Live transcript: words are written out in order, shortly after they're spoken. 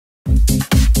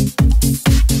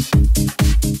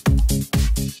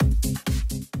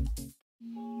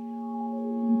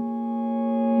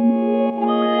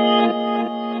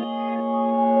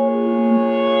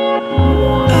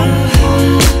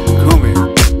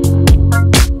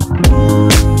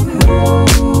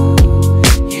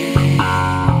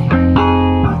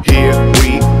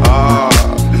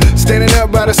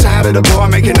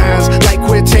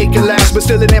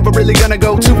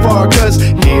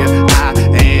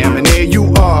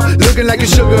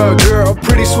pretty sugar girl,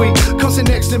 pretty sweet. Come sit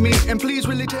next to me and please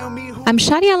really tell me who. I'm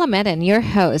Shadia Alameden, your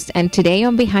host, and today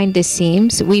on Behind the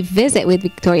Seams, we visit with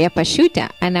Victoria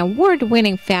Pasciuta, an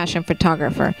award-winning fashion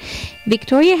photographer.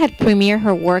 Victoria had premiered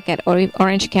her work at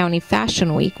Orange County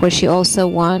Fashion Week, where she also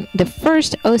won the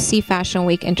first OC Fashion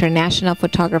Week International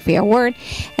Photography Award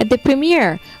at the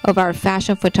premiere of our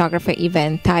fashion photographer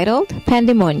event titled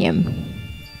Pandemonium.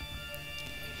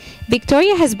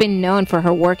 Victoria has been known for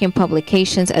her work in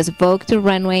publications as Vogue to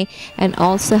Runway and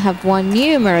also have won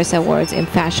numerous awards in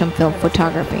fashion film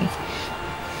photography.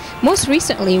 Most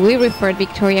recently, we referred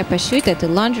Victoria Pasciuta to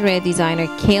lingerie designer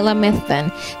Kaila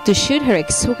Methven to shoot her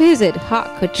exquisite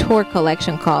haute couture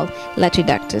collection called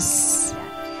Latrodectus.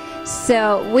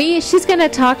 So she's going to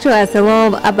talk to us a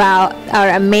little about our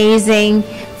amazing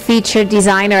featured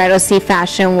designer at OC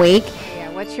Fashion Week. Yeah,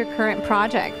 what's your current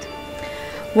project?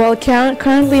 Well,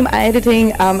 currently I'm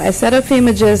editing a set of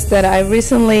images that I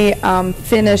recently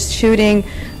finished shooting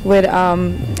with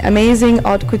amazing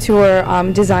haute couture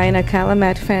designer Kaila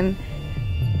Methven.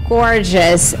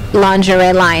 Gorgeous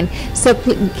lingerie line. So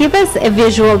give us a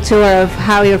visual tour of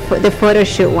how the photo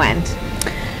shoot went.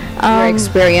 Your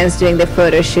experience doing the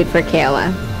photo shoot for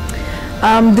Kaila.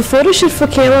 The photo shoot for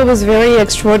Kaila was very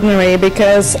extraordinary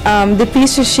because the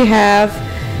pieces she has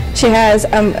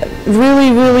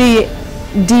really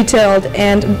detailed,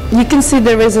 and you can see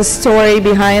there is a story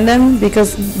behind them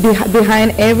because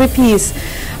behind every piece.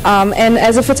 And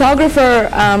as a photographer,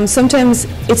 sometimes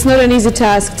it's not an easy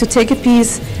task to take a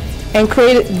piece and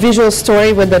create a visual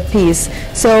story with that piece.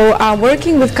 So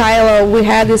working with Kaila, we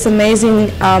had this amazing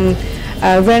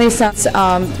Renaissance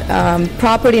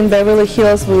property in Beverly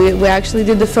Hills. We actually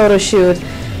did the photo shoot.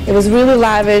 It was really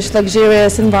lavish,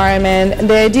 luxurious environment. And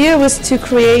the idea was to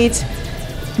create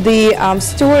the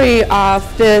story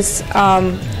of this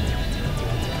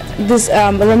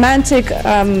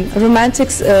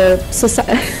romantic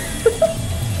society.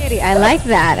 I like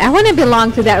that. I want to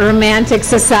belong to that romantic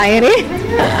society.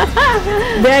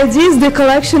 The idea is the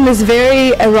collection is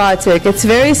very erotic. It's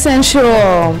very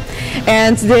sensual,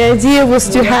 and the idea was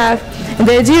to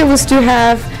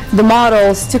have the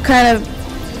models to kind of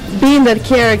be in that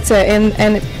character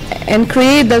and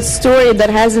create that story that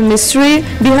has a mystery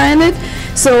behind it.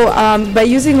 So by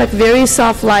using like very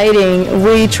soft lighting,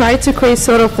 we try to create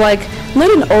sort of like not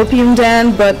an opium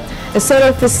den, but a sort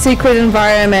of a secret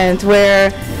environment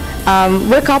where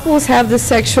couples have the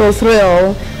sexual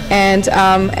thrill and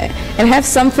have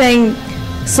something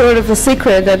sort of a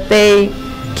secret that they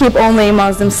keep only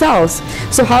amongst themselves.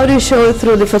 So how do you show it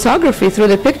through the photography, through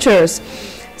the pictures?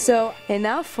 So, and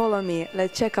now follow me.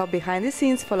 Let's check out behind the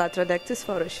scenes for Latrodectus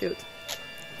photo shoot.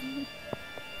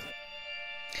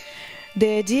 The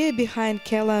idea behind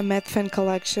Kaila Methven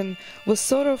collection was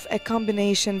sort of a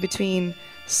combination between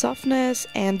softness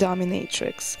and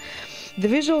dominatrix. The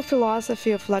visual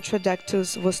philosophy of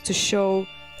Latrodectus was to show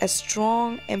a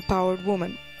strong, empowered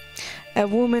woman. A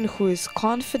woman who is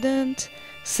confident,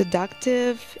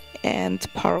 seductive, and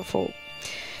powerful.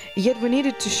 Yet we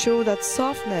needed to show that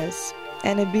softness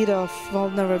and a bit of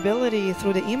vulnerability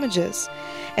through the images.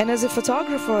 And as a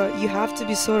photographer, you have to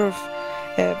be sort of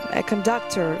a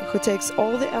conductor who takes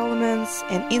all the elements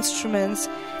and instruments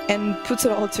and puts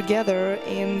it all together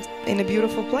in a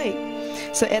beautiful play.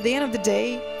 So at the end of the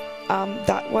day,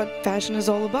 that's what fashion is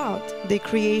all about. The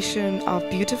creation of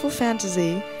beautiful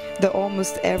fantasy that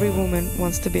almost every woman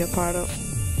wants to be a part of.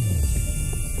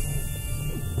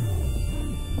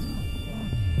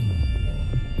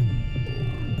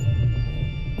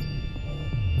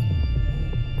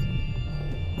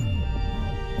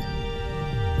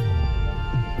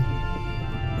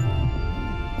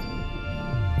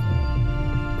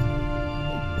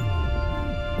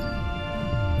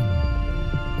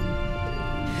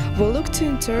 We'll look to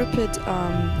interpret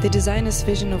the designer's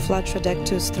vision of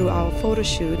Latrodectus through our photo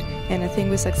shoot, and I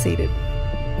think we succeeded.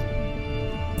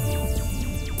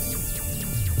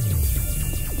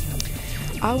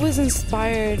 I was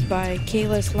inspired by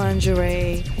Kaila's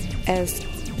lingerie, as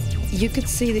you could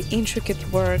see the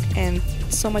intricate work and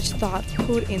so much thought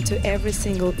put into every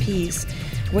single piece.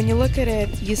 When you look at it,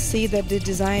 you see that the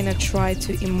designer tried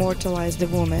to immortalize the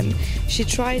woman. She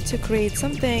tried to create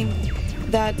something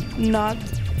that not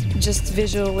just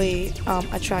visually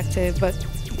attractive, but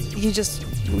you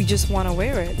just want to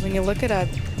wear it. When you look at it,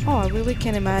 oh, I really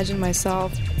can imagine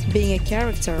myself being a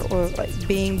character or like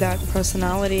being that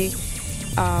personality,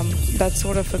 that's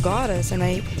sort of a goddess. And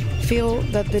I feel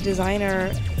that the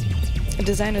designer's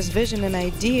vision and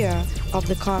idea of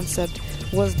the concept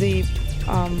was the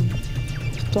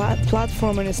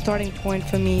platform and a starting point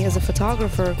for me as a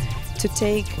photographer to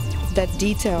take that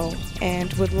detail,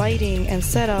 and with lighting and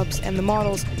setups and the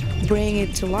models bring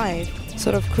it to life,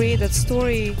 sort of create that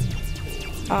story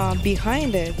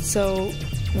behind it, so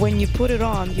when you put it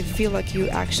on you feel like you're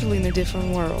actually in a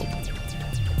different world.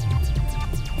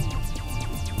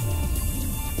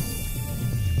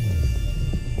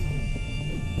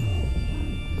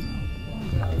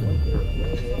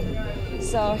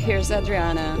 So here's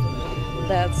Adriana.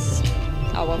 That's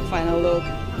our final look.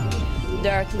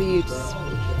 Dark lips,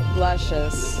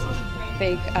 blushes,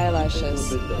 fake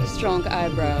eyelashes, strong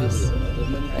eyebrows,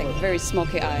 like very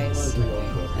smoky eyes,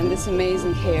 and this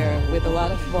amazing hair with a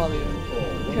lot of volume,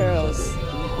 curls.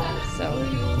 So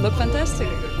look fantastic.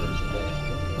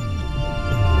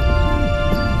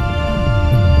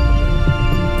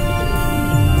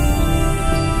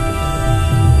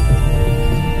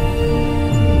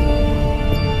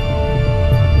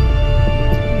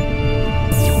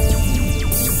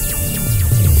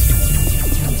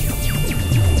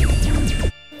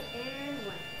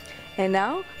 And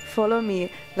now, follow me.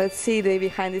 Let's see the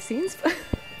behind the scenes.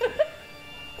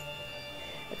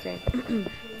 Okay.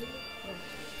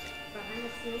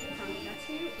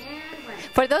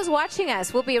 For those watching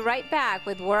us, we'll be right back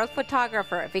with world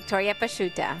photographer Victoria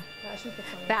Pasciuta.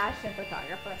 Fashion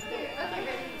photographer.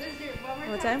 One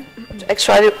more time.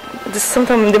 Actually, this is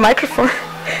something in the microphone.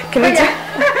 Can we do?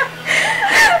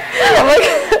 Oh my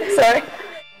God, sorry.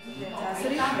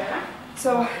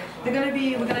 So we're gonna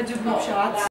do group shots.